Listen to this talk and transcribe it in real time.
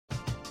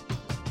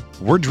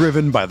We're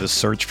driven by the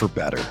search for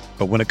better.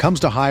 But when it comes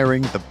to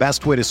hiring, the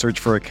best way to search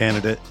for a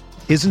candidate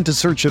isn't to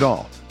search at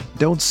all.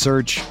 Don't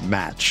search,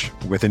 match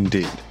with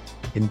Indeed.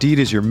 Indeed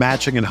is your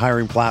matching and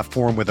hiring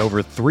platform with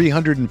over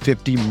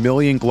 350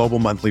 million global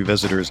monthly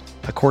visitors,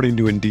 according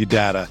to Indeed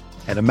data,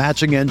 and a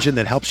matching engine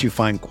that helps you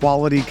find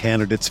quality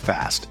candidates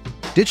fast.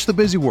 Ditch the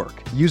busy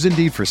work. Use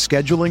Indeed for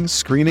scheduling,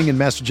 screening, and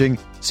messaging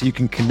so you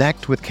can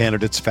connect with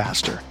candidates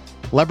faster.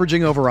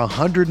 Leveraging over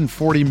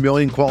 140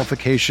 million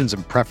qualifications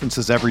and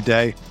preferences every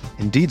day,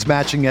 Indeed's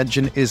matching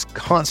engine is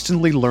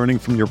constantly learning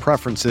from your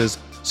preferences,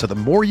 so the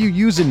more you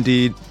use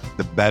Indeed,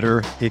 the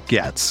better it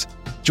gets.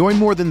 Join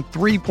more than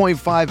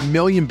 3.5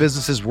 million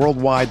businesses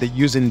worldwide that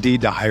use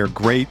Indeed to hire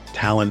great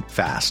talent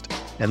fast.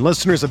 And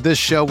listeners of this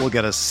show will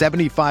get a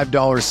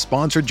 $75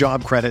 sponsored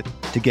job credit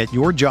to get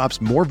your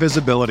jobs more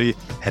visibility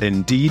at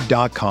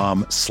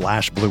Indeed.com/Blue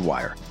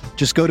Wire.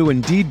 Just go to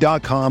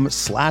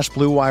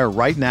Indeed.com/Blue Wire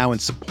right now and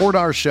support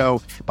our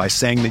show by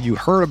saying that you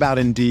heard about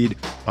Indeed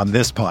on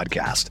this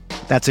podcast.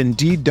 That's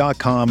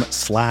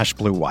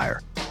Indeed.com/Blue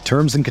Wire.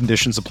 Terms and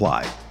conditions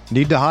apply.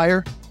 Need to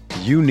hire?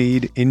 You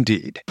need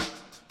Indeed.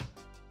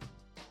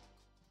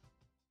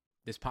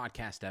 This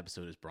podcast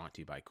episode is brought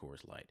to you by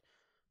Coors Light.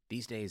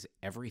 These days,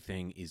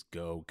 everything is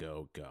go,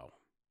 go, go.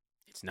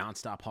 It's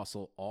nonstop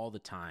hustle all the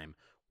time.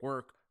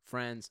 Work,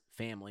 friends,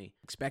 family,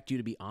 expect you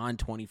to be on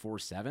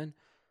 24/7.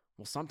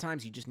 Well,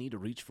 sometimes you just need to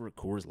reach for a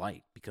Coors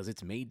Light because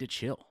it's made to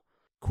chill.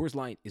 Coors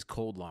Light is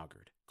cold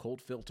lagered,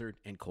 cold filtered,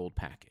 and cold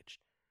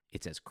packaged.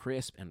 It's as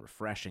crisp and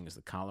refreshing as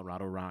the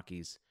Colorado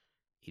Rockies.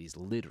 It is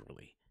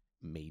literally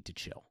made to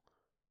chill.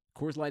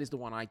 Coors Light is the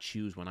one I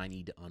choose when I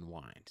need to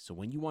unwind. So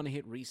when you want to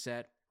hit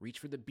reset, reach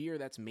for the beer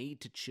that's made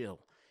to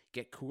chill.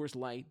 Get Coors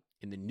Light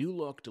in the new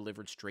look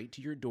delivered straight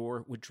to your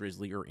door with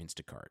Drizzly or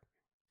Instacart.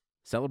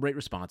 Celebrate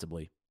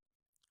responsibly.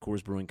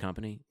 Coors Brewing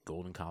Company,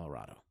 Golden,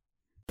 Colorado.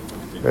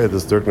 Hey,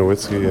 this is Dirk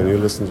Nowitzki, and you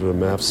listen to the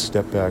Mavs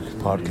Step Back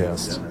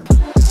podcast.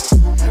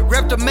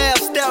 Rep the Mavs,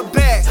 step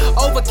back,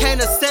 overcame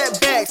the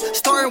setbacks,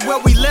 starting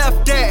where we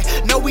left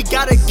at. No, we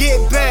gotta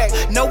get back.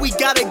 No, we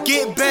gotta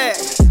get back.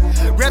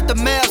 Rep the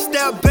Mavs,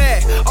 step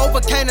back,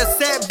 overcame the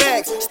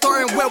setbacks,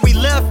 starting where we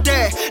left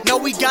at. No,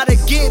 we gotta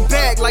get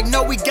back. Like,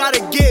 no, we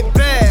gotta get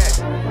back.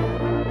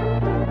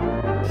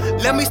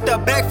 Let me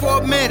step back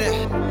for a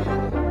minute.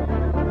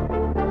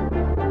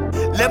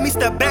 Let me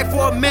step back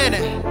for a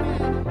minute.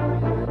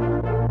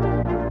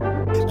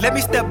 Let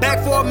me step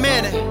back for a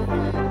minute.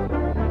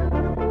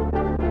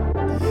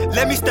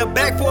 Let me step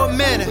back for a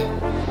minute.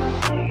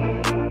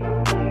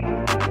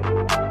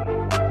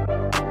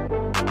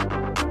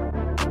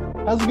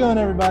 How's it going,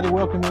 everybody?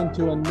 Welcome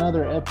into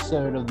another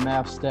episode of the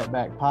Mavs Step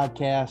Back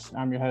podcast.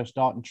 I'm your host,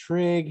 Dalton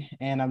Trigg,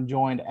 and I'm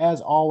joined,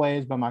 as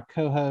always, by my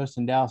co-host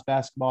and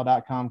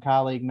DallasBasketball.com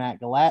colleague, Matt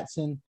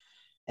Galatson.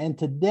 And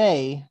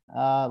today,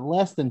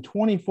 less than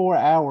 24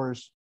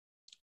 hours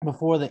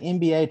before the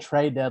NBA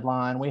trade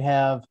deadline, we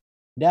have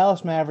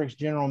Dallas Mavericks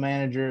general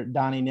manager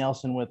Donnie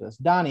Nelson with us.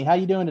 Donnie, how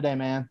you doing today,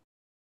 man?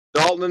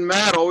 Dalton and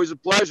Matt, always a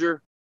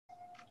pleasure.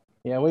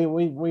 Yeah,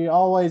 we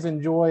always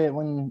enjoy it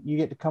when you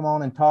get to come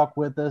on and talk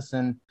with us,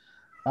 and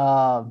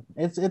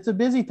it's a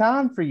busy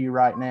time for you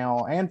right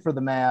now and for the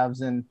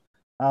Mavs. And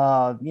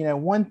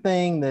one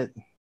thing that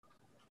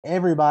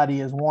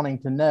everybody is wanting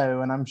to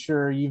know, and I'm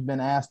sure you've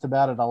been asked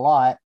about it a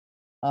lot,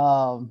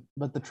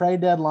 but the trade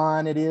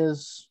deadline, it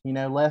is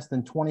less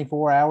than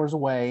 24 hours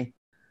away.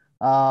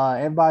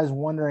 Everybody's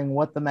wondering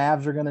what the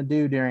Mavs are going to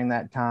do during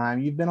that time.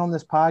 You've been on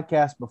this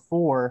podcast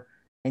before,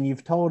 and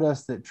you've told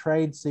us that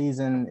trade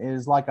season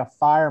is like a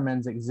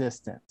fireman's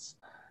existence.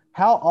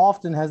 How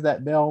often has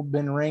that bell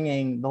been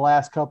ringing the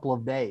last couple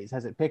of days?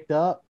 Has it picked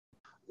up?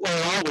 Well,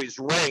 it always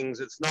rings.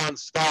 It's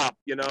nonstop.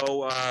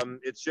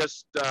 It's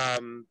just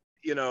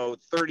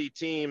 30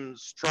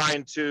 teams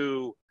trying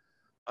to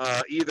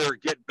either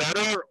get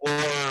better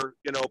or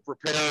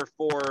prepare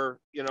for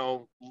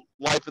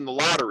life in the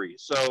lottery.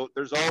 So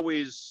there's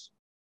always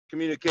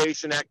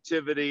communication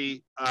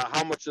activity.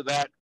 How much of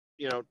that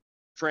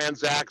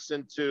transacts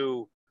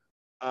into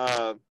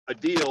a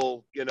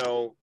deal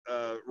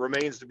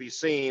remains to be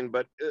seen.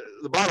 But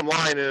the bottom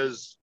line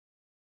is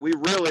we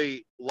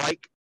really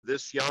like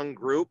this young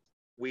group.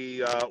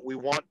 We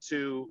want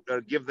to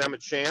give them a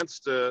chance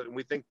to.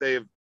 We think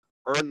they've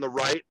earned the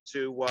right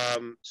to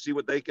see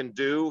what they can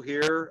do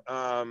here.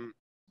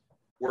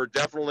 We're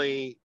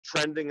definitely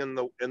trending in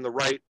the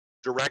right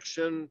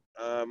direction.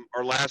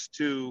 Our last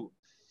two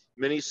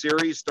mini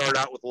series started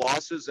out with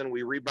losses, and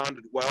we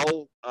rebounded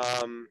well.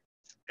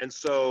 And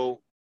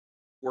so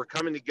we're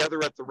coming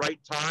together at the right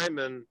time.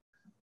 And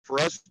for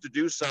us to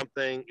do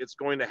something, it's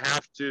going to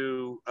have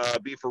to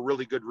be for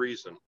really good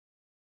reason.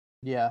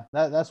 Yeah,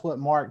 that's what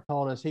Mark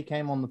told us. He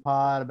came on the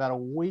pod about a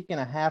week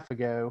and a half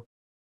ago.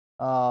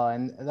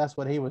 And that's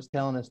what he was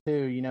telling us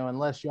too,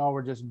 unless y'all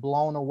were just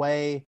blown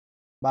away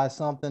by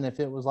something, if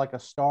it was like a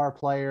star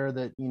player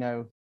that,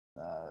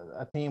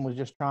 a team was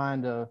just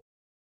trying to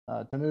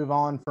move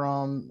on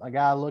from, a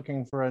guy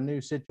looking for a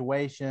new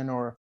situation,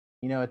 or,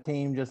 a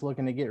team just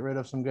looking to get rid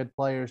of some good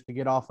players to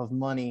get off of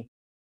money.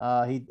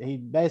 he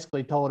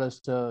basically told us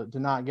to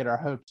not get our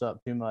hopes up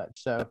too much.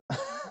 So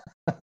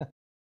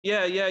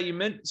yeah.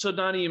 So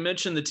Donnie, you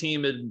mentioned the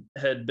team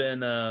had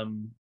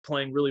been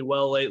playing really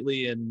well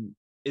lately, and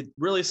it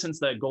really, since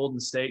that Golden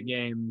State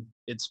game,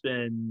 it's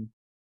been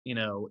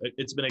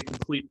a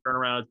complete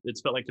turnaround.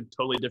 It's felt like a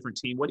totally different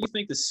team. What do you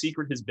think the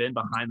secret has been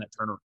behind that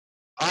turnaround?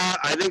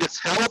 I think it's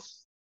health.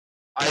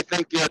 I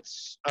think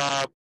it's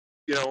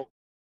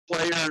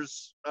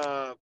players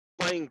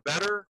playing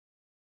better,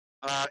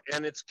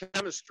 and it's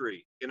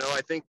chemistry.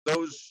 I think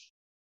those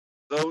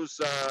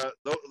are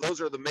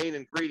the main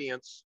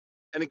ingredients.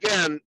 And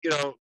again,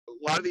 a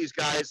lot of these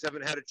guys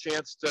haven't had a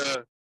chance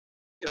to,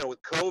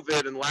 with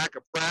COVID and lack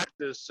of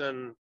practice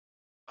and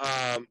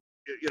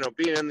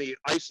being in the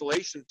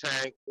isolation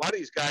tank, a lot of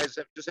these guys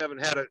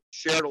haven't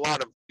shared a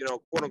lot of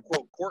quote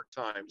unquote court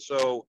time.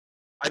 So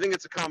I think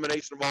it's a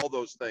combination of all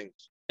those things.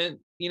 And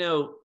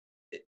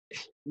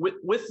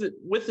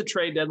with the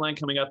trade deadline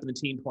coming up and the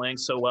team playing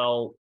so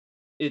well,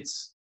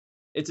 it's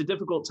a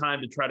difficult time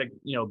to try to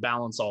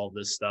balance all of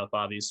this stuff.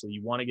 Obviously,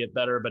 you want to get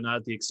better, but not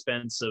at the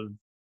expense of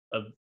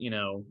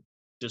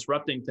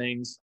disrupting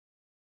things.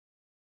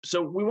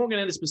 So we won't get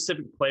into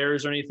specific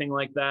players or anything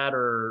like that,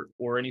 or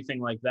anything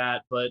like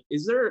that. But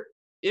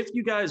if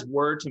you guys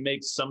were to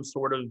make some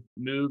sort of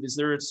move, is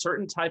there a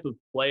certain type of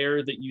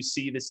player that you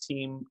see this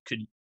team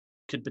could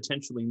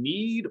potentially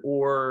need,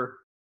 or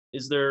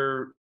is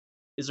there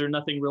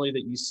nothing really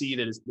that you see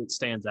that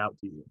stands out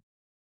to you?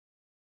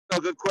 No,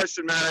 good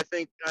question, Matt. I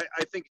think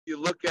if you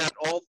look at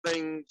all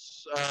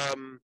things,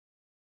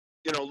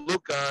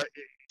 Luka,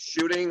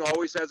 shooting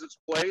always has its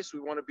place. We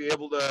want to be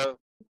able to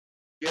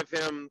give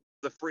him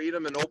the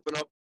freedom and open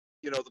up,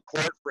 the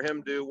court for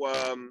him to,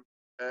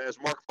 as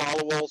Mark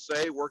Followill will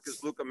say, work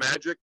his Luka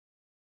magic.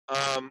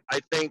 I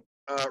think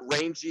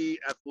rangy,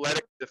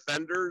 athletic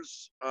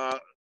defenders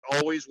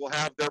always will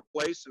have their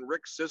place in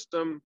Rick's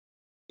system.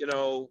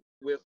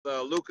 With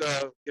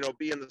Luka,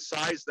 being the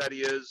size that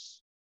he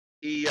is,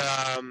 he,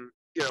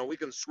 we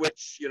can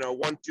switch,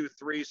 1, 2,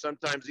 3,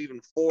 sometimes even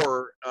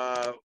 4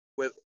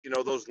 with,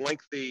 those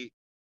lengthy,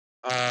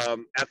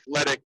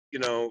 athletic,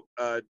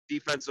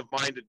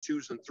 defensive-minded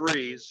 2s and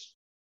 3s.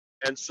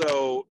 And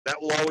so that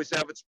will always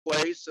have its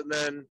place. And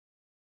then,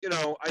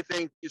 I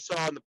think you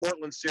saw in the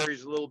Portland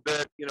series a little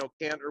bit,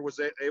 Kanter was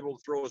able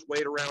to throw his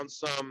weight around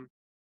some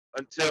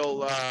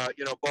until,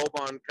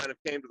 Boban kind of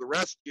came to the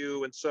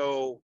rescue. And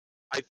so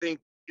I think,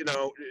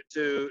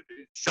 to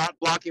shot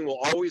blocking will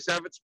always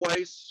have its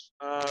place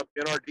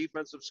in our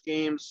defensive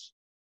schemes.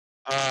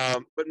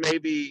 But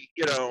maybe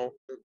an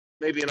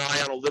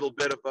eye on a little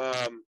bit of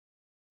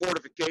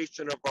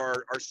fortification of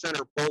our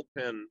center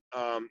bullpen,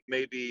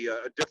 maybe in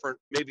a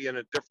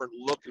different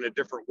look in a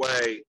different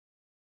way.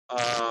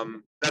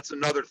 That's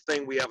another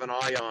thing we have an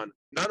eye on.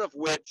 None of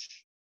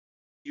which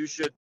you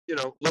should,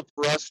 look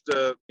for us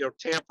to,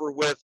 tamper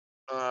with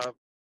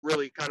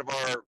really kind of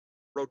our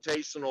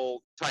rotational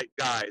type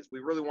guys. We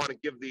really want to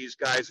give these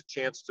guys a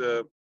chance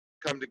to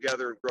come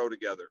together and grow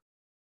together.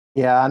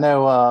 Yeah, I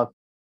know,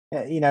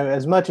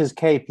 as much as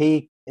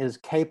KP is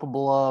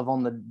capable of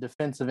on the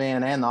defensive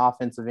end and the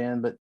offensive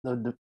end, but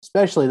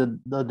especially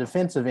the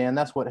defensive end,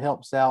 that's what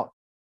helps out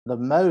the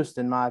most,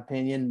 in my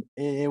opinion.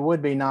 It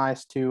would be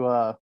nice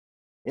to,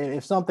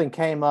 if something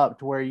came up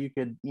to where you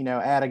could,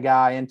 add a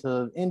guy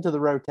into the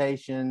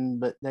rotation,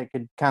 but that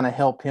could kind of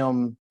help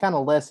him kind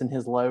of lessen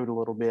his load a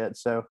little bit.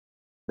 So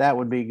that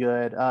would be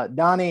good.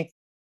 Donnie,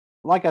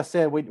 like I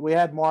said, we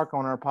had Mark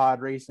on our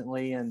pod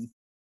recently, and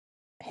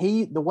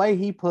the way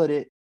he put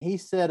it, he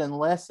said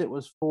unless it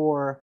was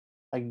for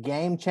a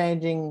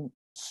game-changing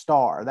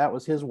star, that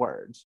was his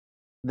words,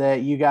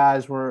 that you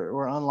guys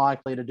were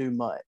unlikely to do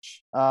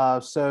much.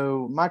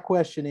 So my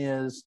question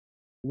is,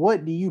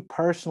 what do you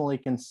personally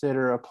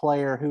consider a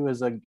player who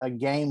is a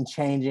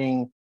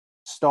game-changing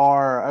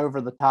star,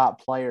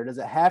 over-the-top player? Does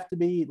it have to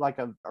be like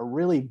a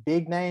really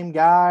big-name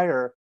guy,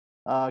 or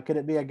could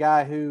it be a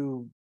guy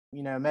who,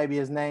 maybe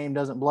his name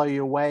doesn't blow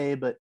you away,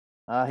 but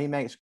he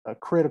makes a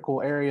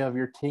critical area of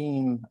your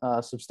team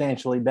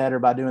substantially better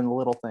by doing the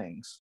little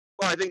things?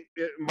 Well, I think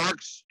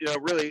Mark's,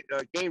 really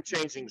a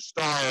game-changing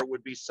star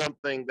would be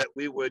something that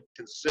we would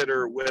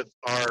consider with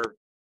our,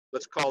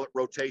 let's call it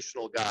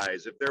rotational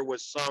guys. If there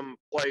was some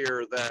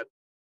player that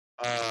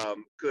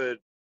could,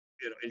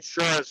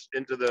 ensure us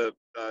into the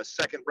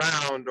second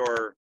round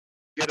or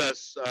get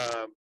us,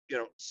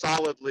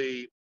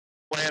 solidly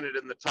planted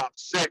in the top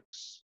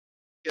 6,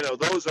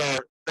 those are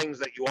things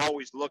that you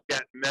always look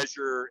at,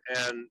 measure,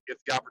 and if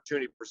the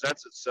opportunity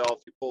presents itself,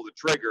 you pull the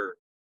trigger.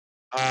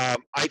 I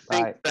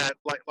think Right. that,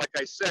 like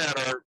I said,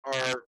 our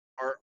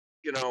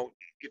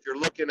if you're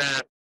looking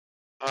at,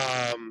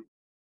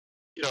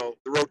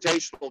 the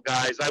rotational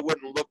guys, I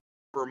wouldn't look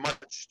for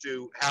much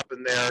to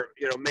happen there.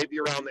 Maybe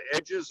around the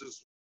edges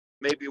is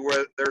maybe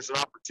where there's an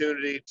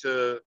opportunity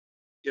to,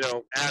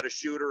 add a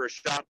shooter, a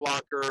shot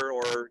blocker,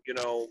 or,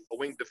 a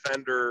wing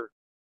defender,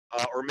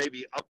 or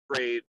maybe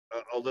upgrade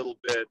a little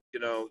bit.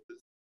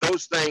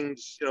 Those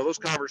things, those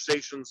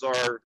conversations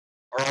are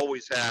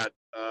always had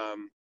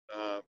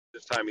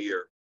this time of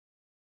year.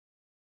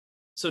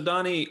 So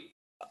Donnie,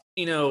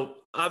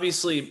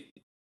 obviously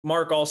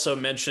Mark also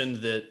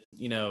mentioned that,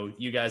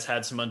 you guys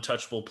had some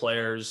untouchable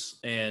players,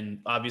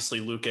 and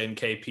obviously Luka and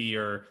KP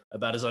are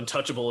about as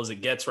untouchable as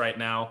it gets right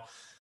now.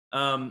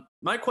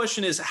 My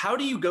question is, how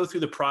do you go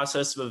through the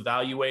process of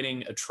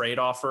evaluating a trade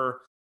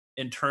offer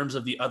in terms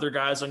of the other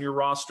guys on your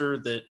roster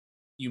that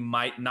you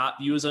might not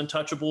view as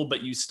untouchable,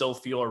 but you still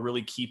feel are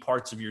really key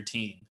parts of your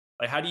team?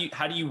 Like, how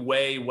do you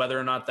weigh whether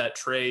or not that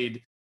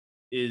trade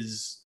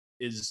is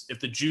if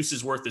the juice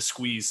is worth the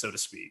squeeze, so to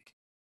speak?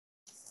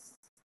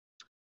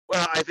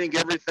 Well, I think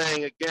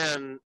everything,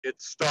 again,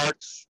 it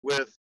starts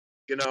with,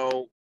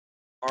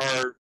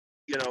 our,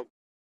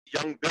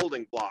 young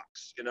building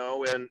blocks, and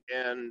how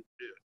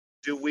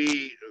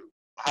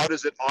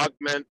does it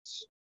augment,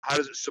 how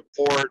does it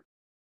support,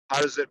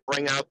 how does it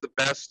bring out the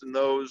best in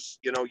those,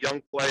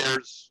 young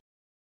players?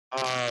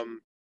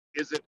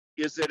 Is it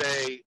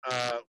a,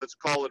 let's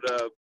call it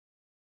a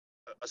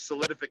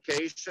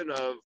solidification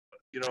of,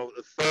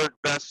 the third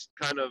best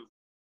kind of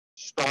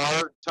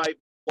star type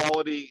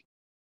quality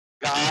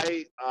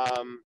guy?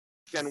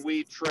 Can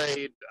we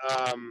trade,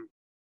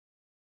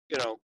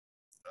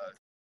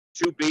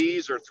 two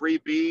Bs or three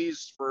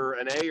Bs for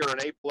an A or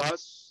an A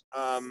plus?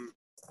 Those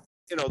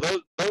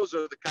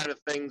are the kind of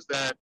things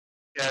that,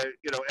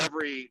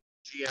 every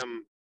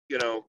GM,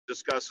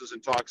 discusses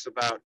and talks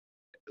about.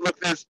 Look,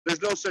 there's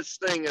no such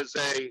thing as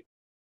a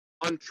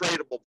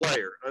untradeable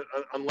player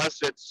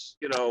unless it's,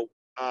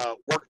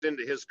 worked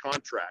into his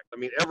contract. I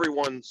mean,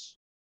 everyone's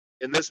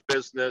in this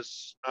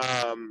business,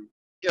 has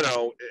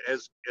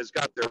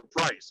got their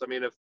price. I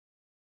mean, if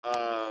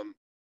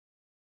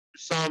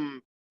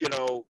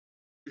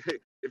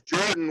if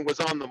Jordan was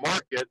on the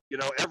market,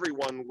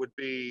 everyone would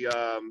be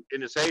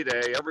in his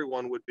heyday.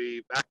 Everyone would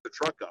be back the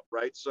truck up,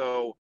 right?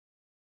 So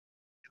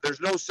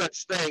there's no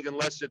such thing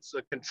unless it's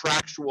a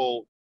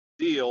contractual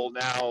deal.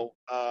 Now,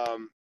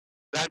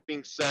 that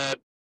being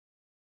said,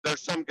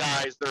 there's some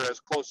guys that are as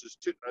close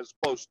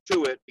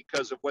to it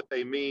because of what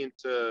they mean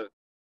to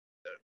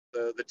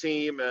the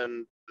team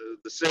and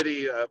the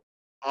city, a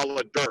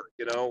la Dirk.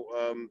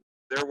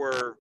 There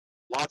were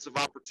lots of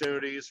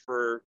opportunities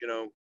for,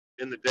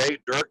 in the day,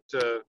 Dirk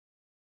to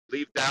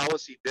leave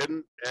Dallas. He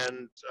didn't,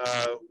 and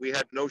we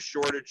had no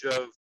shortage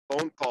of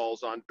phone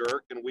calls on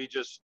Dirk, and we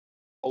just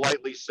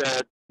politely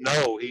said,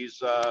 no,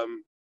 he's, we're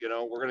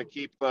going to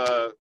keep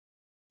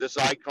this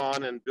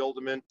icon and build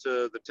him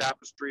into the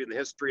tapestry and the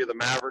history of the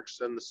Mavericks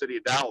and the city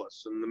of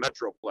Dallas and the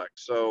Metroplex.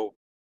 So,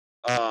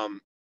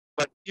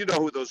 but you know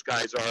who those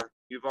guys are.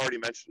 You've already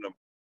mentioned them.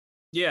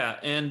 Yeah,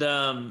 and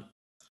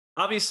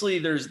obviously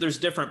there's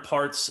different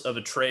parts of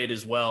a trade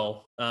as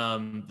well.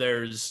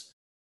 There's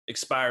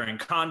expiring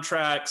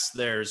contracts,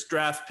 there's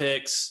draft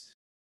picks,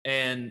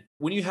 and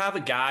when you have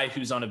a guy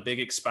who's on a big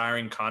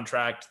expiring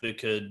contract that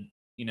could,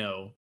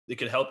 it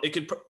could help. It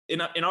could,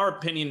 in our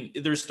opinion,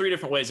 there's three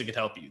different ways it could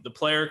help you. The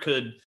player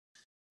could,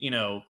 he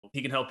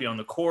can help you on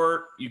the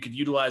court. You could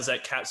utilize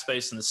that cap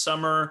space in the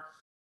summer,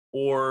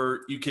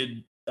 or you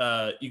could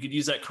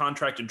use that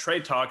contract in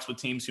trade talks with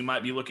teams who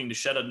might be looking to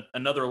shed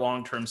another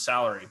long-term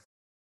salary.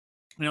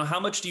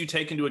 How much do you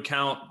take into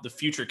account the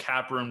future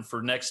cap room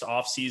for next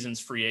offseason's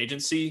free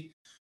agency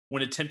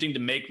when attempting to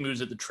make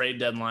moves at the trade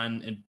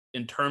deadline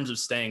in terms of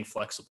staying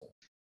flexible?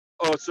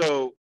 Oh,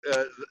 so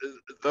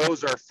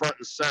those are front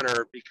and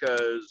center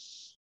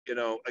because,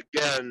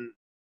 again,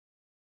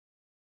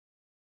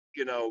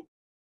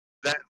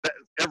 that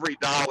every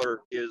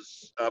dollar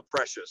is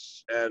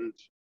precious. And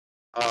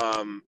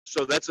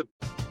so that's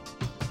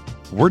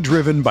We're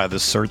driven by the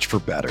search for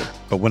better.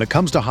 But when it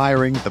comes to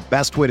hiring, the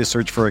best way to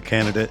search for a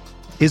candidate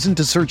isn't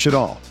to search at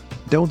all.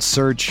 Don't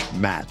search,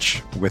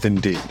 match with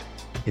Indeed.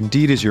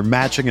 Indeed is your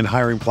matching and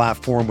hiring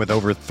platform with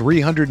over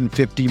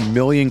 350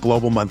 million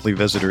global monthly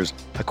visitors,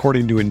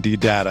 according to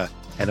Indeed data,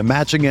 and a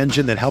matching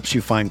engine that helps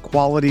you find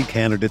quality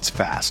candidates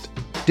fast.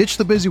 Ditch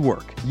the busy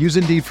work. Use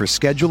Indeed for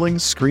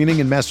scheduling, screening,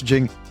 and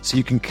messaging so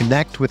you can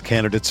connect with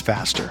candidates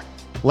faster.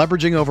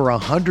 Leveraging over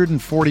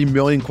 140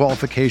 million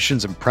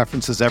qualifications and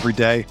preferences every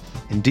day,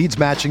 Indeed's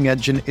matching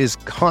engine is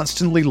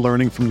constantly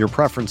learning from your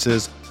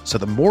preferences, so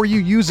the more you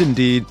use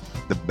Indeed,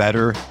 the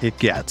better it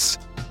gets.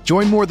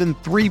 Join more than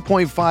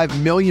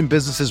 3.5 million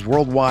businesses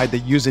worldwide that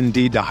use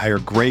Indeed to hire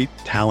great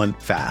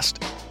talent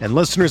fast. And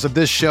listeners of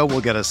this show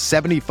will get a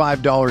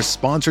 $75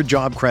 sponsored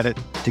job credit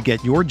to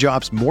get your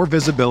jobs more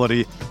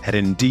visibility at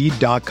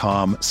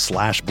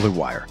Indeed.com/Blue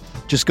Wire.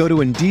 Just go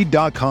to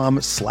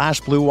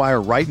Indeed.com/Blue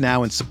Wire right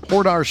now and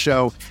support our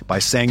show by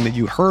saying that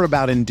you heard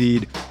about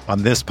Indeed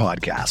on this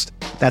podcast.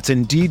 That's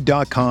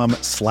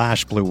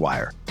Indeed.com/Blue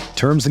Wire.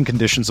 Terms and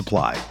conditions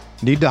apply.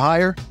 Need to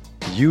hire?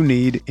 You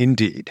need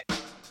Indeed.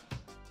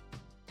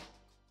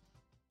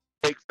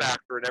 Big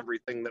factor in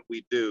everything that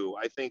we do.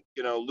 I think,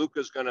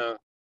 Luka's going to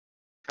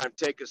kind of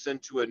take us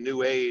into a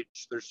new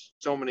age. There's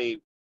so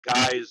many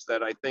guys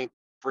that I think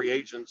free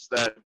agents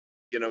that,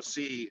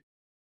 see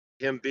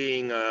him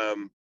being,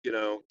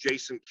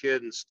 Jason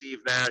Kidd and Steve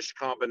Nash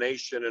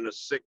combination in a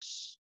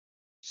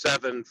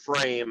 6'7"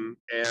 frame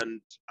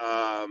and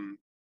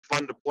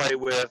fun to play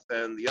with,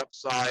 and the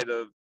upside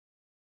of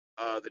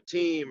the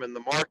team and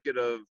the market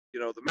of,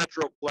 the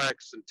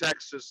Metroplex and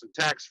Texas and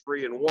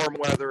tax-free and warm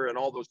weather and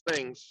all those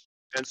things.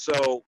 And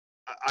so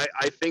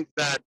I think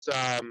that,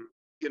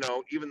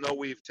 even though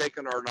we've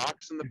taken our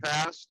knocks in the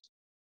past,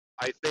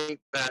 I think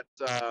that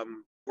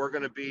we're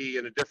going to be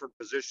in a different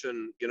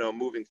position,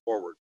 moving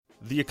forward.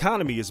 The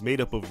economy is made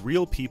up of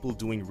real people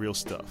doing real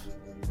stuff,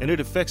 and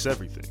it affects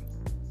everything.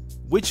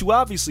 Which you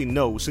obviously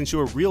know since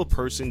you're a real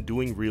person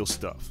doing real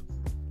stuff.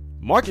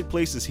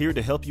 Marketplace is here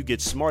to help you get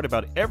smart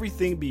about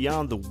everything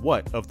beyond the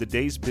what of the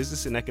day's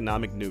business and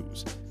economic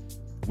news.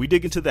 We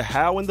dig into the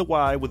how and the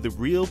why with the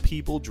real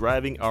people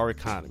driving our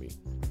economy.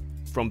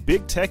 From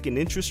big tech and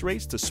interest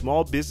rates to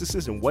small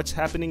businesses and what's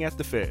happening at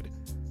the Fed.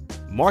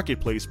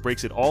 Marketplace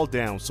breaks it all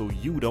down so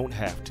you don't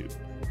have to.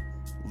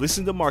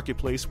 Listen to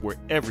Marketplace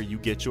wherever you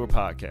get your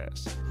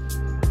podcasts.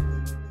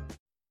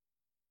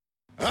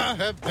 I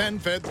have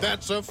PenFed,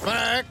 that's a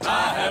fact.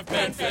 I have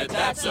PenFed,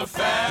 that's a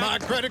fact.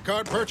 My credit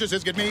card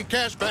purchases get me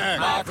cash back.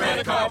 My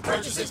credit card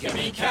purchases get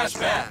me cash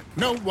back.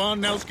 No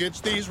one else gets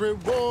these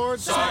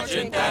rewards.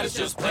 Sergeant, that is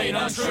just plain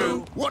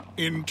untrue. What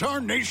in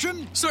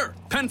tarnation? Sir,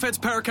 PenFed's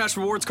Paracash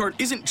Rewards Card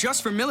isn't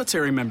just for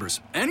military members.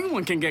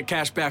 Anyone can get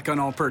cash back on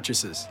all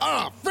purchases.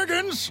 Ah,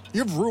 Figgins,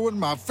 you've ruined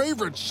my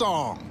favorite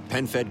song.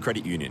 PenFed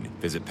Credit Union.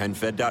 Visit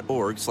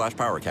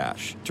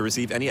PenFed.org/PowerCash. To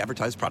receive any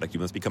advertised product, you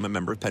must become a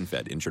member of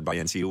PenFed, insured by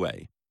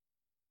NCUA.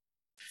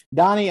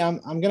 Donnie, I'm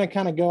going to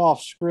kind of go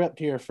off script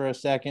here for a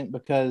second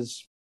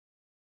because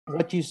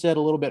what you said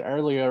a little bit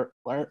earlier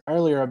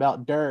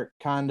about Dirk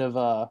kind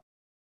of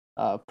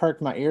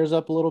perked my ears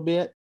up a little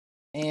bit.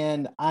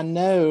 And I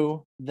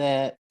know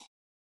that,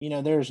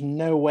 there's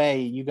no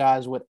way you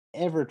guys would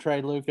ever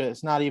trade Luka.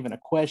 It's not even a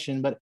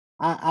question, but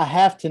I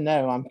have to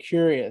know. I'm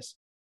curious.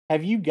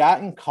 Have you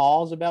gotten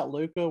calls about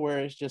Luka where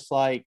it's just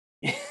like,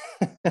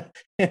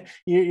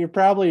 you're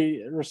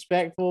probably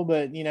respectful,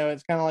 but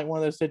it's kind of like one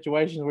of those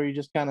situations where you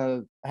just kind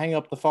of hang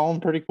up the phone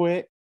pretty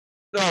quick?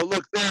 No,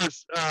 look,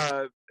 there's,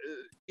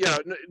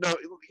 no,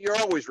 you're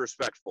always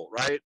respectful,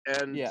 right?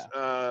 And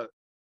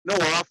no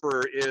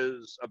offer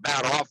is a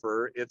bad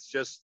offer. It's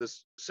just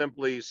this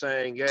simply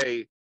saying,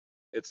 hey,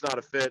 it's not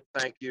a fit.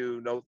 Thank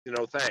you. No,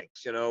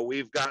 thanks.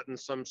 We've gotten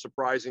some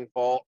surprising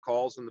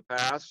calls in the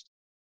past.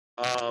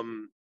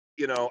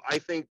 I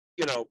think,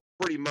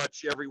 pretty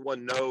much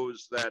everyone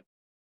knows that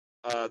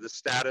the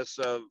status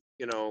of,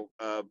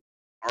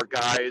 our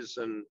guys.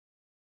 And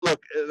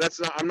look,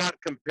 I'm not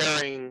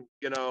comparing,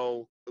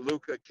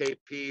 Luka,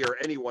 KP, or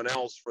anyone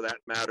else for that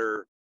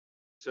matter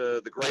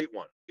to the great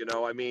one.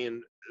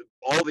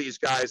 All these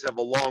guys have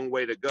a long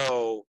way to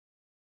go.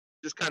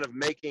 Just kind of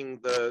making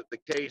the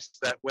case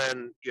that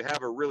when you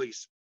have a really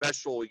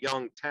special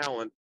young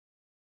talent,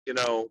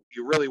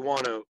 you really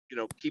want to,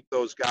 keep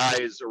those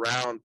guys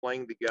around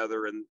playing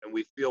together. And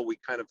we feel we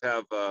kind of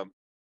have a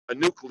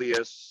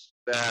nucleus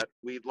that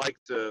we'd like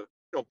to,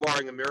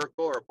 barring a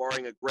miracle or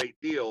barring a great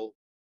deal,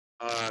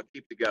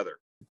 keep together.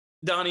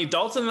 Donnie,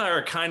 Dalton and I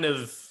are kind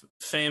of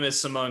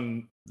famous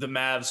among the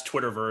Mavs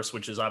Twitterverse,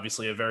 which is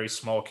obviously a very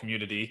small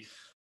community,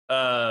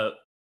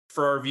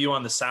 for our view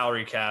on the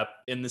salary cap,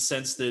 in the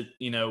sense that,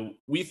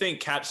 we think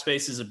cap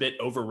space is a bit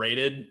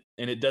overrated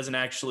and it doesn't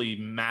actually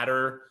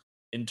matter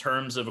in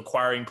terms of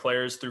acquiring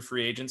players through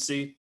free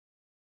agency,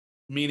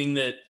 meaning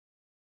that,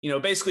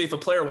 basically if a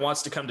player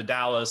wants to come to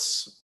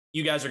Dallas,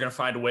 you guys are going to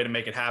find a way to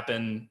make it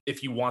happen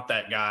if you want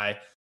that guy,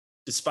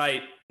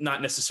 despite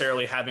not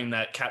necessarily having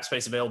that cap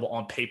space available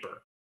on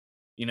paper,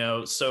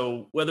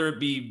 so whether it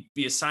be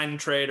via sign and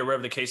trade or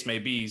whatever the case may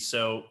be.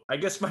 So I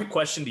guess my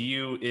question to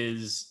you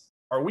is,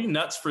 are we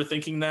nuts for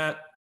thinking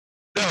that?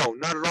 No,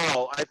 not at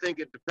all. I think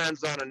it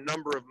depends on a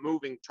number of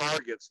moving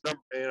targets.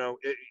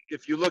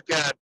 If you look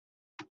at,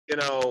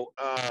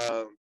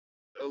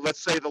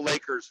 let's say the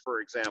Lakers,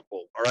 for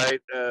example, all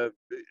right,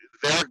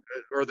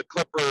 or the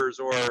Clippers,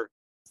 or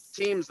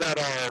teams that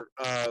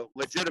are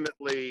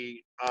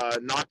legitimately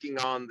knocking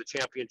on the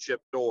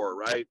championship door,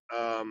 right?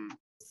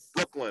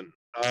 Brooklyn.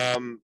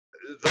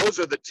 Those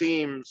are the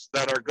teams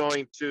that are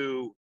going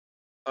to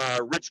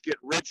rich get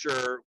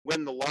richer,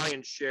 win the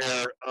lion's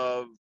share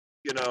of,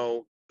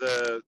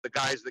 the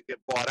guys that get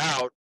bought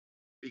out,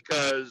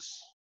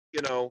 because,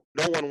 no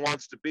one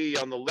wants to be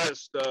on the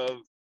list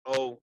of,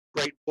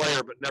 great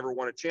player but never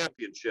won a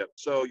championship.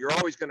 So you're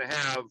always going to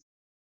have,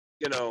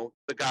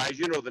 the guys,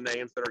 the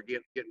names that are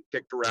getting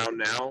kicked around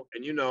now,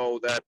 and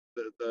that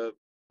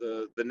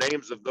the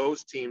names of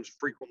those teams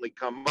frequently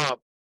come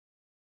up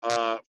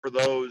for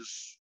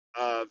those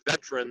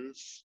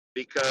veterans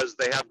because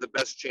they have the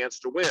best chance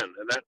to win.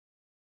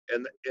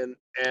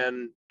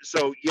 And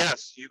so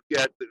yes, you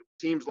get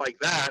teams like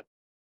that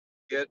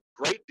get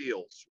great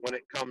deals when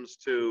it comes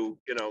to,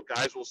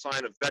 guys will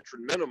sign a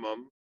veteran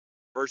minimum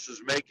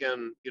versus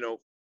making,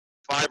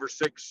 $5 or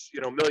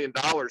 $6 million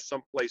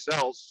someplace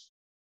else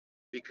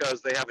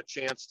because they have a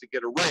chance to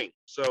get a ring.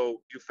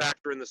 So you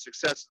factor in the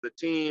success of the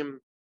team.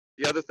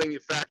 The other thing you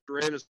factor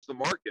in is the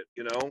market.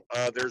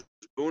 There's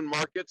boon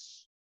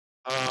markets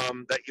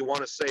that you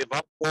want to save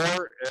up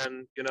for,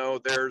 and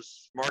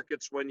there's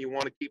markets when you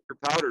want to keep your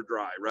powder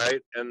dry,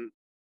 right? And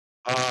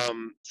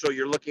So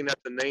you're looking at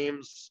the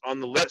names on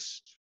the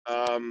list,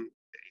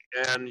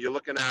 and you're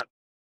looking at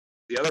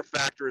the other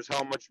factor is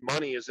how much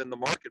money is in the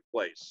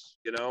marketplace.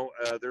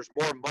 There's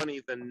more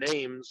money than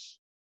names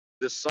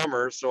this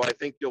summer, so I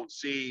think you'll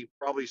see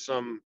probably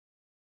some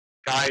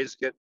guys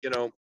get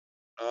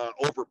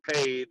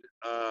overpaid.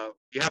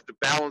 You have to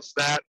balance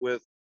that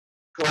with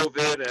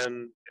COVID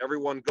and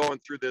everyone going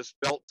through this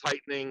belt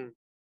tightening.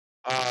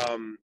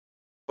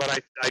 But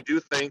I do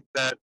think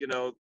that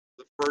the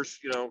first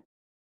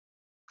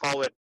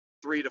call it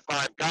 3 to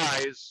 5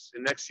 guys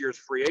in next year's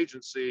free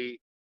agency.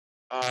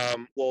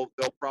 Well,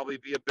 there'll probably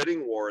be a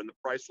bidding war, and the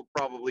price will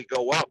probably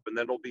go up, and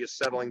then there'll be a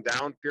settling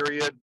down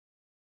period.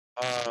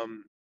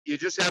 You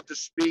just have to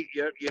speak.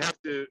 You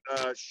have to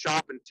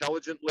shop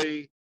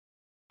intelligently.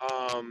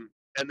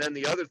 And then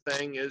the other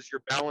thing is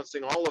you're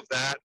balancing all of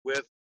that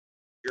with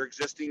your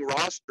existing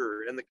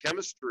roster and the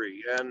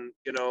chemistry. And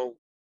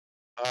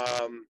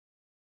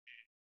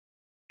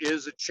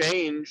is a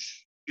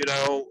change.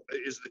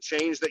 Is the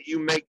change that you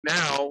make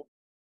now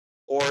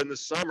or in the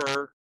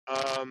summer?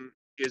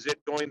 Is it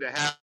going to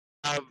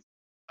have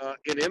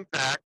an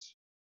impact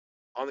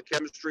on the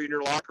chemistry in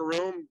your locker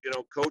room?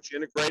 Coach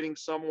integrating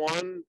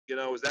someone,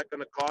 is that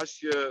going to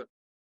cost you,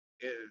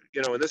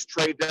 in this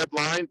trade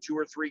deadline, 2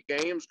 or 3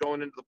 games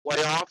going into the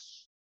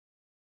playoffs?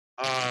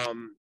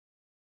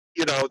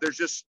 There's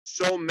just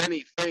so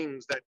many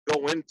things that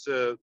go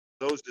into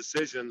those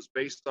decisions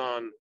based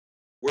on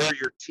where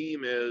your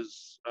team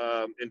is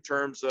in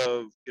terms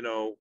of,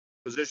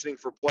 positioning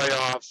for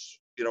playoffs,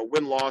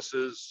 win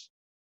losses,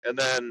 and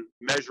then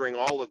measuring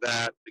all of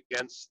that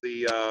against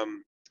the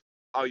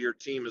how your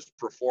team is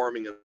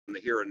performing in the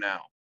here and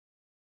now.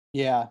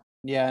 Yeah.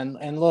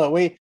 And look,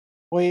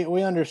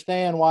 we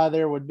understand why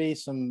there would be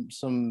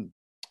some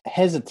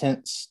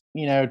hesitance,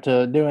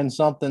 to doing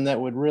something that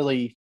would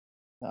really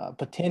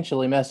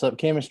potentially mess up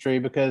chemistry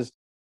because,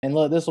 and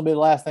look, this will be the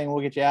last thing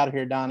we'll get you out of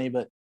here, Donnie,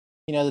 but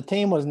the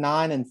team was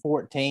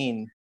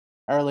 9-14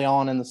 early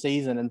on in the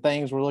season and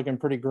things were looking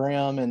pretty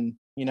grim. And,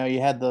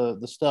 you had the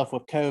stuff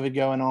with COVID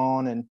going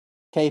on and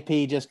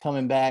KP just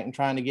coming back and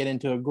trying to get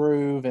into a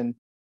groove. And,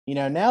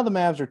 now the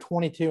Mavs are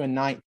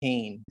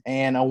 22-19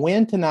 and a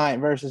win tonight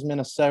versus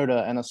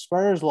Minnesota and a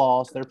Spurs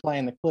loss. They're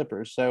playing the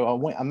Clippers. So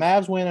a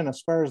Mavs win and a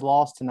Spurs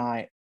loss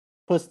tonight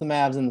puts the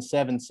Mavs in the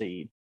 7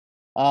 seed.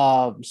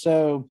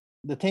 So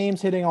the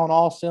team's hitting on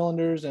all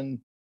cylinders, and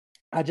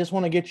I just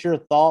want to get your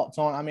thoughts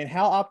on,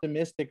 how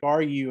optimistic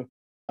are you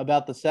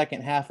about the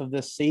second half of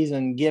this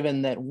season,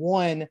 given that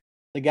 1,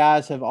 the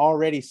guys have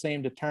already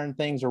seemed to turn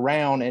things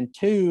around, and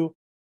 2,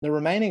 the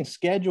remaining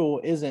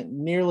schedule isn't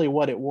nearly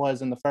what it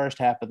was in the first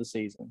half of the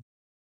season?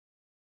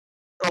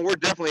 Oh, we're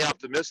definitely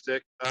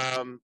optimistic.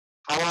 How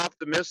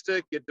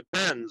optimistic? It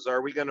depends.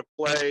 Are we going to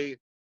play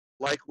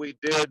like we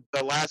did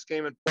the last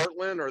game in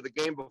Portland or the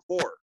game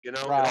before?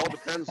 Right. It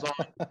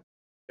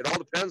all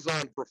depends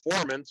on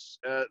performance.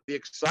 The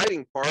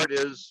exciting part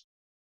is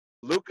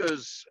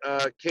Luka's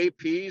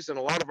KPs and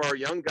a lot of our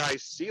young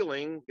guys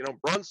ceiling,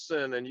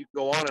 Brunson, and you can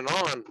go on and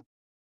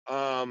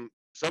on.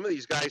 Some of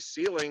these guys'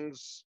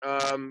 ceilings,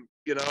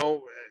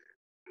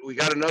 we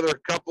got another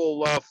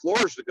couple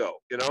floors to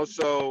go,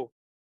 so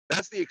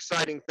that's the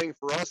exciting thing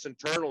for us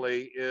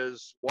internally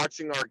is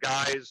watching our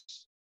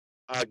guys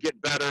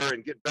get better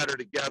and get better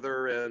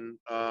together. And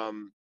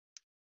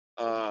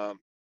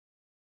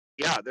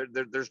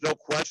there's no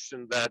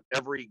question that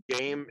every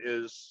game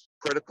is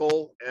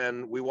critical,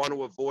 and we want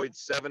to avoid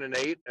 7 and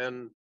 8,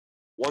 and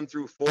 1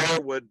 through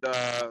 4 would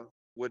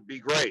be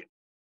great.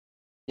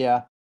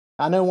 Yeah.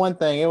 I know one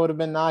thing, it would have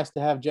been nice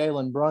to have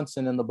Jalen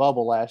Brunson in the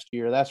bubble last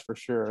year. That's for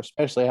sure,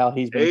 especially how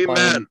he's been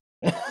playing.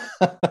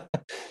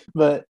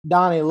 But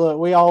Donnie, look,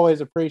 we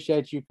always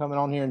appreciate you coming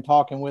on here and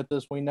talking with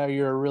us. We know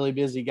you're a really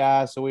busy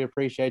guy, so we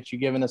appreciate you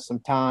giving us some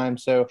time.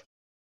 So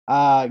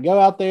go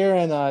out there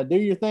and do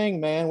your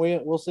thing, man.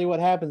 We'll see what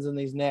happens in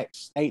these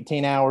next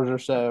 18 hours or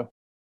so.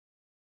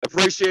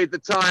 Appreciate the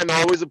time.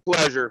 Always a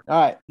pleasure.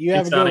 All right. You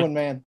have Thanks, a good Donnie. one,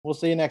 man. We'll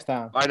see you next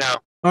time. Bye now.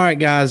 All right,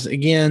 guys.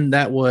 Again,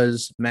 that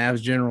was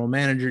Mavs general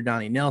manager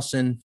Donnie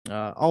Nelson.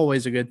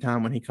 Always a good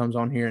time when he comes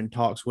on here and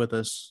talks with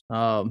us.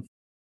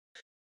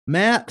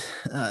 Matt,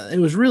 it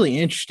was really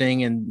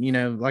interesting.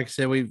 And, like I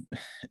said,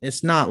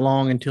 it's not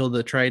long until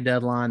the trade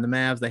deadline. The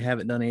Mavs, they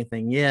haven't done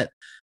anything yet.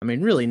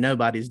 Really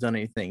nobody's done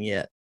anything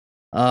yet.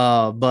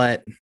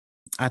 But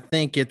I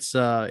think it's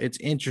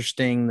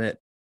interesting that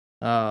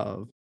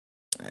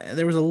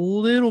there was a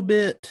little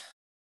bit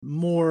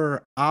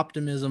more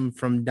optimism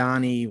from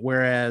Donnie,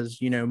 whereas,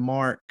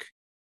 Mark,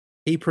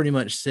 he pretty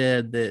much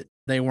said that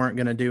they weren't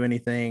going to do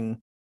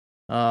anything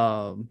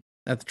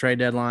at the trade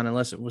deadline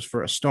unless it was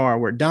for a star,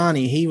 where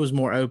Donnie, he was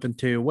more open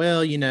to,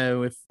 well,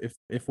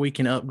 if we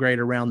can upgrade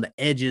around the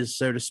edges,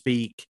 so to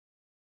speak,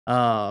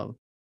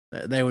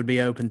 they would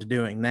be open to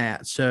doing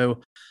that.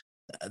 So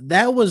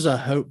that was a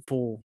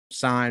hopeful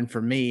sign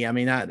for me.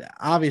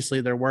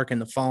 Obviously they're working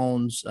the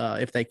phones.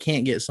 If they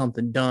can't get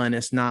something done,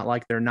 it's not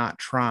like they're not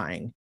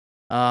trying.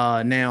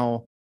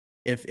 Now,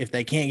 if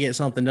they can't get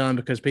something done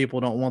because people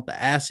don't want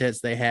the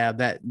assets they have,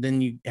 that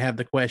then you have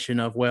the question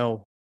of,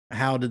 well,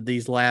 how did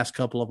these last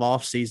couple of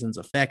off seasons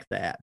affect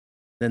that?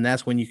 Then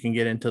that's when you can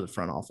get into the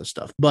front office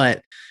stuff.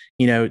 But,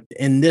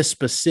 in this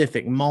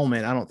specific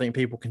moment, I don't think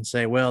people can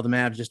say, well, the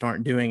Mavs just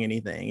aren't doing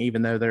anything,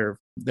 even though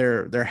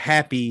they're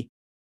happy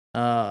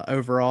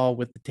overall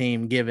with the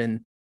team,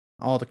 given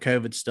all the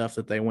COVID stuff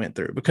that they went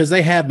through, because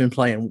they have been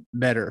playing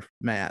better,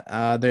 Matt.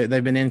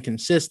 They've been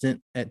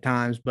inconsistent at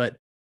times, but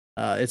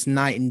it's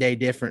night and day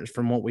difference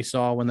from what we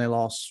saw when they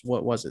lost,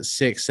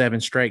 6, 7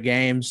 straight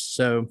games.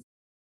 So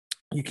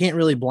you can't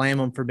really blame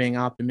them for being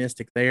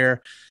optimistic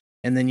there.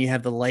 And then you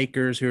have the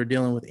Lakers, who are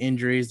dealing with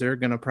injuries. They're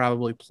going to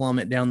probably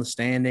plummet down the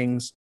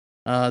standings.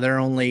 They're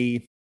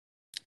only,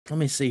 let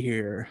me see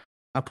here.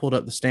 I pulled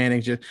up the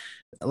standings.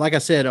 Like I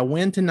said, a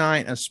win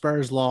tonight, a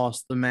Spurs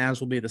loss, the Mavs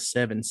will be the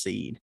 7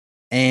 seed.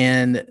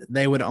 And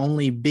they would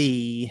only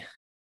be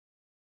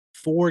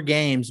 4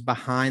 games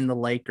behind the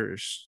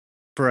Lakers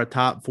for a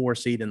top 4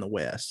 seed in the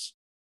West.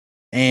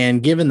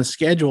 And given the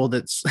schedule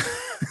that's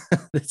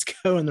that's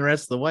going the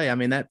rest of the way,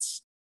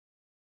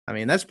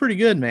 that's pretty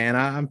good, man.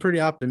 I'm pretty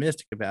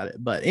optimistic about it.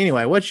 But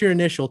anyway, what's your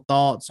initial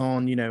thoughts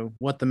on,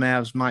 what the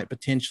Mavs might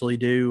potentially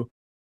do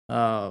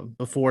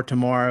before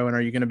tomorrow? And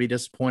are you going to be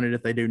disappointed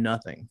if they do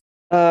nothing?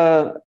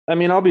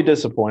 I'll be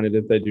disappointed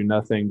if they do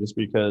nothing, just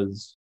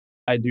because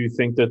I do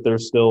think that they're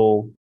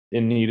still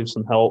in need of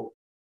some help.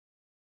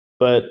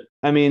 But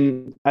I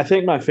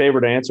think my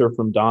favorite answer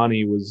from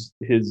Donnie was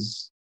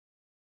his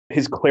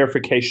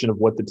clarification of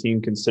what the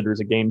team considers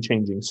a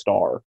game-changing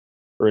star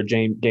or a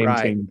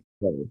game-changing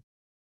player.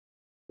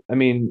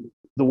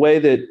 The way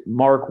that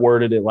Mark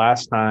worded it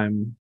last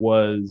time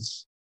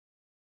was,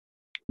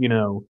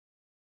 it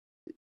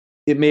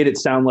made it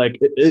sound like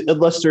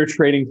unless they're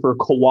trading for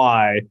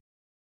Kawhi,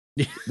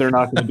 they're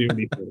not going to do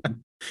anything.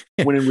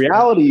 When in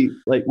reality,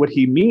 like, what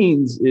he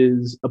means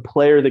is a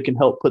player that can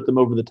help put them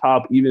over the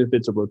top, even if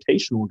it's a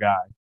rotational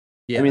guy.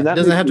 Yeah, that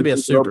doesn't have to be a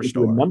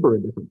superstar. A number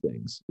of different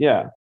things.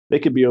 Yeah, they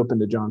could be open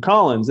to John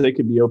Collins. They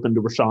could be open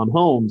to Rashawn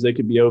Holmes. They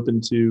could be open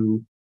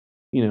to,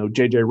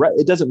 JJ Redd.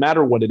 It doesn't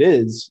matter what it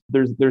is.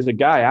 There's a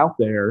guy out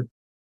there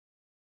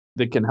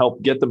that can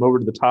help get them over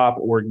to the top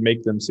or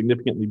make them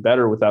significantly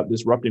better without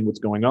disrupting what's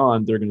going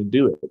on. They're going to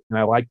do it, and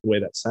I like the way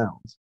that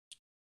sounds.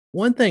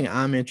 One thing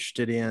I'm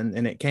interested in,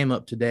 and it came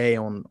up today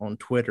on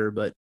Twitter,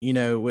 but,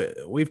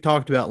 we've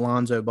talked about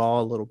Lonzo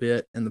Ball a little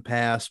bit in the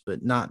past,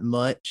 but not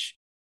much.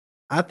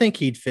 I think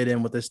he'd fit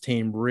in with this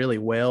team really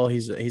well.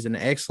 He's an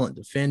excellent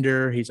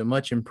defender. He's a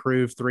much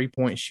improved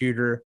 3-point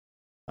shooter.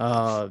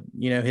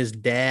 His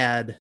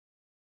dad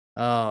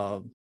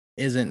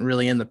isn't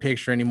really in the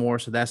picture anymore,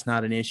 so that's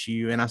not an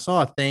issue. And I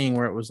saw a thing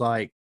where it was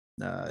like,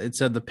 it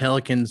said the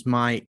Pelicans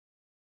might,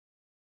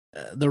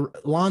 the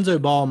Lonzo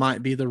Ball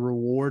might be the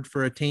reward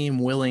for a team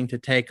willing to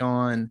take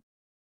on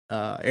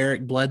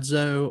Eric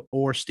Bledsoe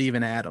or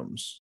Steven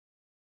Adams.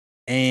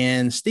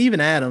 And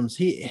Steven Adams,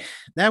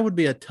 that would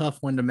be a tough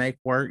one to make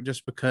work,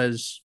 just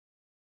because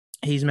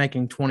he's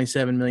making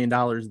 $27 million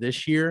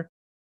this year.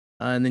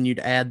 And then you'd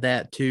add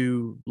that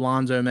to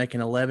Lonzo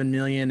making $11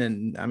 million.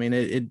 And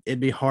it'd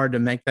be hard to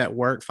make that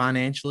work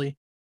financially.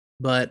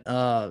 But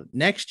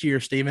next year,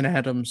 Steven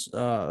Adams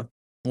will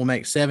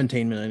make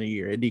 $17 million a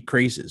year. It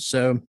decreases.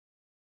 So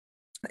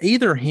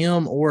either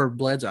him or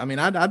Bledsoe,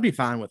 I'd be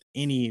fine with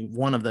any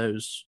one of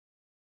those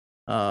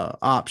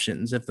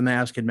options if the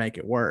Mavs could make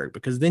it work,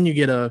 because then you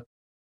get a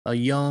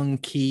young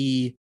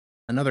key,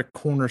 another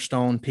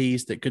cornerstone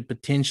piece that could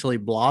potentially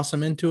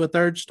blossom into a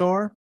third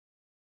star.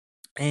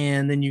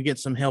 And then you get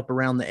some help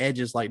around the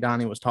edges, like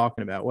Donnie was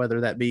talking about,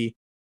 whether that be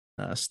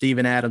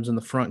Steven Adams in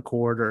the front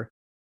court or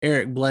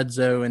Eric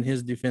Bledsoe and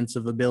his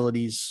defensive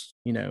abilities,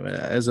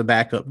 as a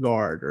backup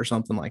guard or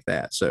something like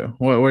that. So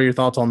what are your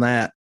thoughts on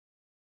that?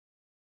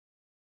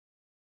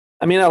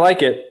 I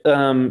like it.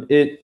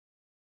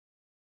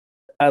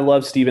 I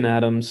love Steven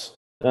Adams.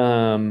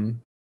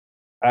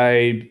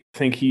 I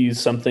think he's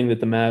something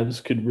that the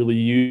Mavs could really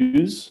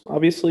use,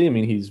 obviously.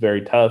 He's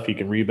very tough. He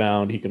can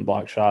rebound. He can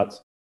block shots.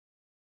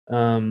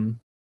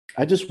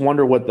 I just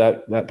wonder what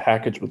that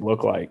package would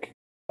look like.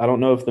 I don't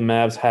know if the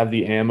Mavs have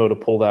the ammo to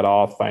pull that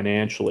off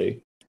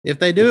financially. If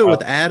they do it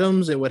with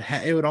Adams, it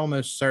would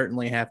almost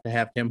certainly have to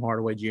have Tim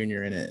Hardaway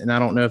Jr. in it, and I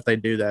don't know if they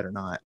do that or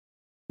not.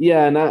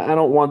 Yeah, and I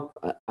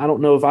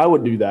don't know if I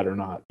would do that or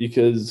not,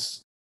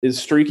 because as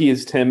streaky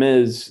as Tim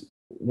is,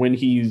 when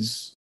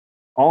he's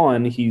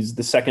on, he's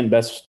the second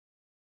best,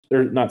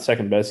 or not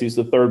second best, he's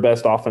the third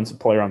best offensive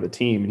player on the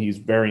team, and he's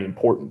very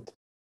important.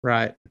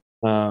 Right.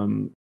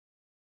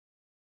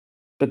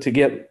 But to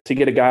get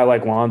a guy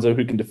like Lonzo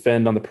who can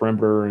defend on the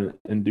perimeter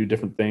and do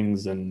different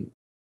things, and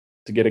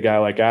to get a guy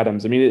like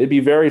Adams, it'd be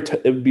very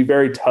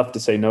tough to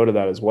say no to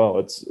that as well.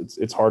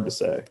 It's hard to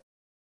say.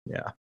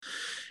 Yeah.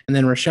 And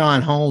then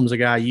Rashawn Holmes, a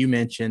guy you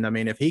mentioned,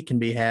 if he can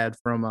be had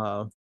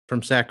from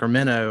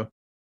Sacramento,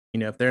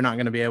 if they're not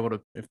going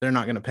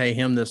to pay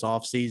him this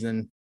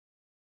offseason,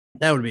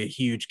 that would be a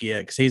huge get,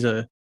 because he's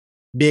a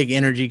big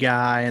energy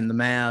guy, and the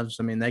Mavs,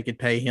 they could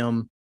pay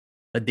him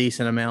a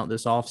decent amount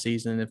this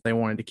offseason if they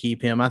wanted to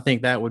keep him. I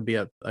think that would be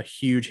a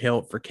huge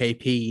help for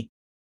KP,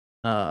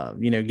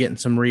 getting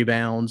some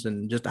rebounds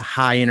and just a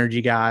high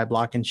energy guy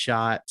blocking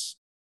shots.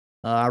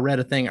 I read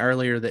a thing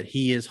earlier that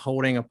he is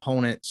holding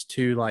opponents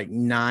to like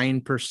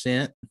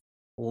 9%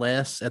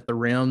 less at the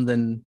rim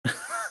than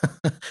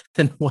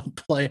what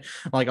play,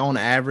 like on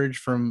average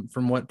from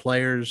what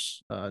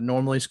players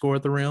normally score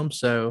at the rim.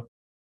 So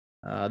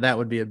that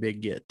would be a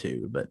big get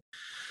too. But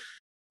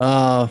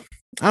I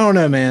don't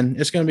know, man.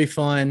 It's going to be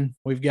fun.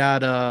 We've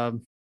got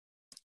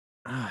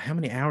how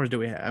many hours do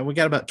we have? We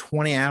got about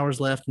 20 hours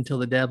left until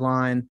the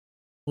deadline.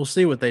 We'll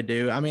see what they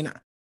do. I mean,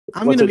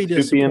 I'm going to be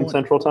 2 p.m.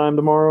 Central Time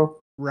tomorrow.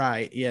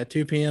 Right. Yeah.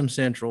 2 p.m.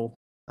 Central.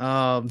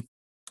 I'm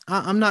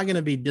not going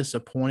to be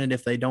disappointed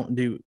if they don't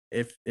do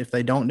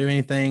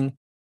anything.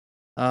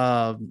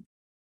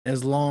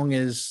 As long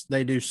as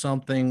they do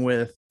something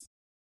with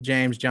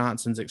James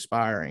Johnson's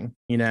expiring,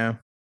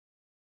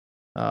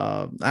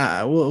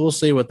 we'll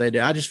see what they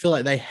do. I just feel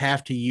like they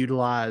have to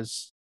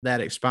utilize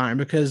that expiring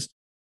because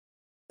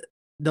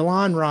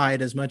DeLon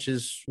Wright, as much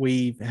as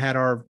we had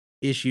our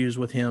issues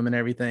with him and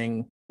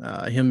everything,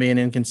 him being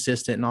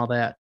inconsistent and all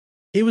that,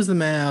 he was the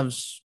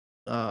Mavs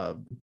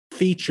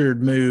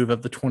featured move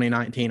of the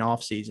 2019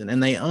 offseason,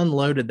 and they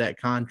unloaded that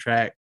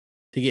contract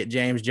to get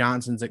James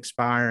Johnson's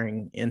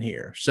expiring in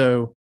here.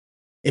 So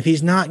if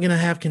he's not going to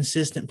have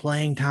consistent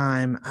playing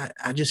time,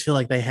 I just feel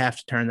like they have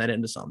to turn that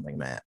into something,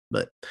 Matt.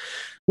 But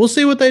we'll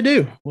see what they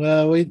do.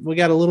 Well, we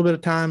got a little bit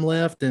of time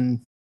left,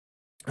 and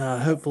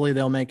hopefully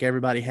they'll make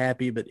everybody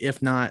happy. But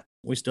if not,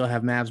 we still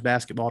have Mavs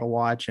basketball to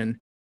watch, and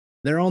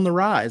they're on the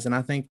rise. And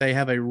I think they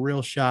have a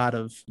real shot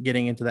of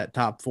getting into that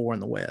top 4 in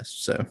the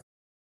West. So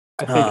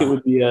I think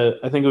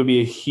it would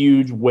be a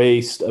huge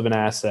waste of an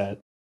asset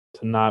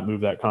to not move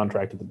that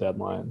contract at the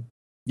deadline.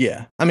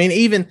 Yeah. I mean,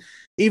 even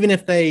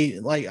if they,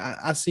 like,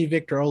 I see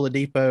Victor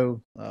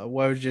Oladipo,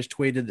 Woj just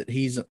tweeted that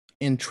he's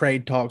in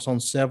trade talks on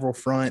several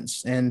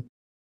fronts, and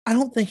I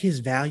don't think his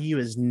value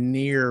is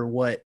near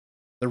what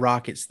the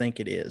Rockets think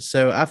it is.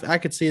 So I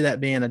could see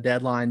that being a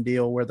deadline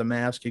deal where the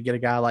Mavs could get a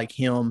guy like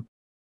him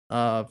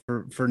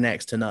for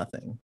next to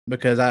nothing,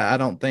 because I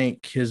don't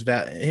think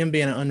him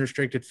being an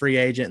unrestricted free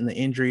agent and the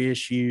injury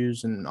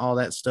issues and all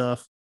that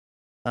stuff,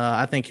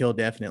 I think he'll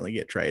definitely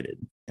get traded,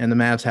 and the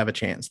Mavs have a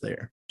chance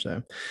there.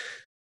 So,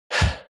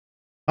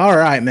 all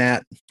right,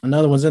 Matt,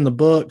 another one's in the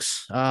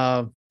books.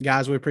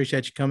 Guys, we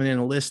appreciate you coming in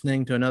and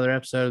listening to another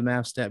episode of the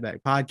Mavs Step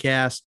Back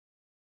Podcast.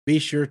 Be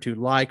sure to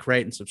like,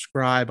 rate, and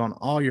subscribe on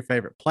all your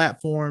favorite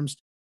platforms,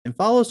 and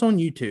follow us on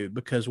YouTube,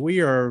 because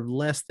we are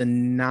less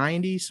than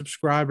 90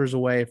 subscribers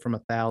away from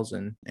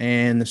 1,000.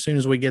 And as soon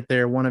as we get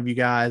there, one of you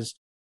guys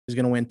is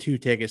going to win 2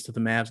 tickets to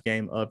the Mavs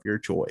game of your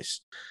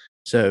choice.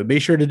 So be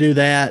sure to do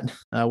that.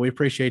 We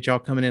appreciate y'all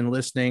coming in and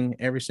listening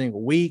every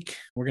single week.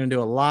 We're going to do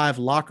a live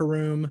locker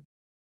room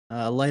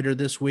later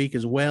this week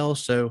as well.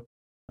 So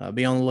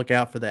be on the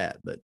lookout for that.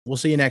 But we'll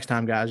see you next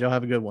time, guys. Y'all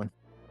have a good one.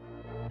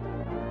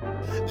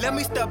 Let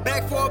me step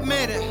back for a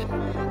minute.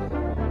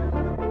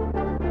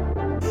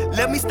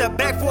 Let me step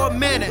back for a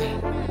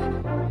minute.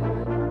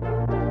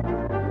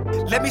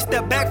 Let me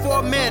step back for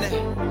a minute.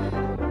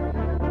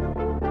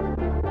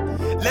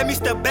 Let me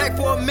step back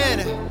for a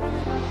minute.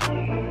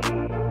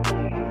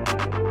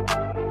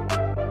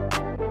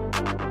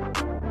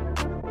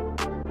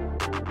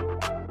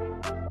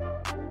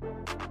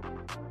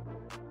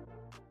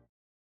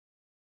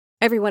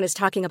 Everyone is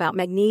talking about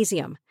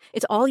magnesium.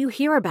 It's all you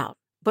hear about.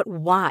 But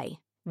why?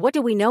 What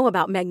do we know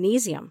about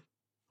magnesium?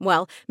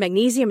 Well,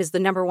 magnesium is the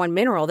 #1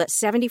 mineral that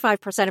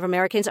 75% of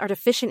Americans are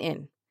deficient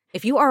in.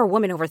 If you are a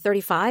woman over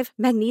 35,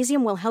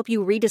 magnesium will help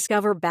you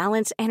rediscover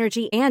balance,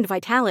 energy, and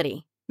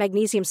vitality.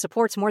 Magnesium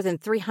supports more than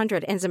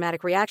 300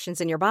 enzymatic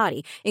reactions in your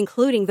body,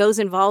 including those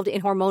involved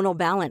in hormonal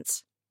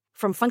balance.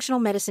 From functional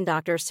medicine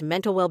doctors to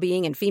mental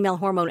well-being and female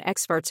hormone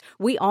experts,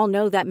 we all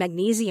know that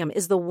magnesium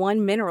is the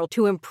one mineral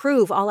to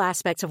improve all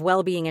aspects of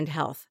well-being and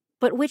health.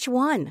 But which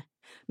one?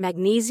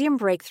 Magnesium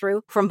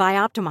Breakthrough from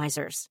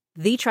Bioptimizers,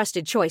 the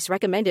trusted choice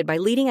recommended by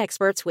leading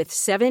experts with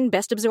 7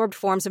 best-absorbed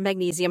forms of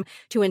magnesium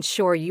to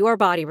ensure your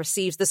body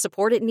receives the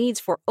support it needs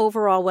for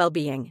overall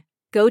well-being.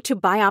 Go to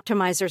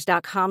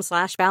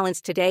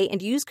bioptimizers.com/balance today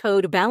and use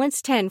code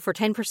BALANCE10 for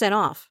 10%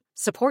 off.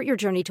 Support your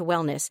journey to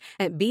wellness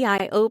at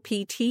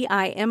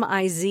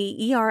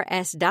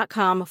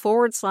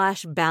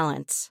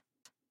bioptimizers.com/balance.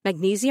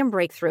 Magnesium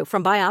Breakthrough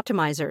from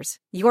Bioptimizers,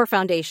 your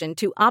foundation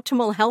to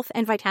optimal health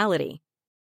and vitality.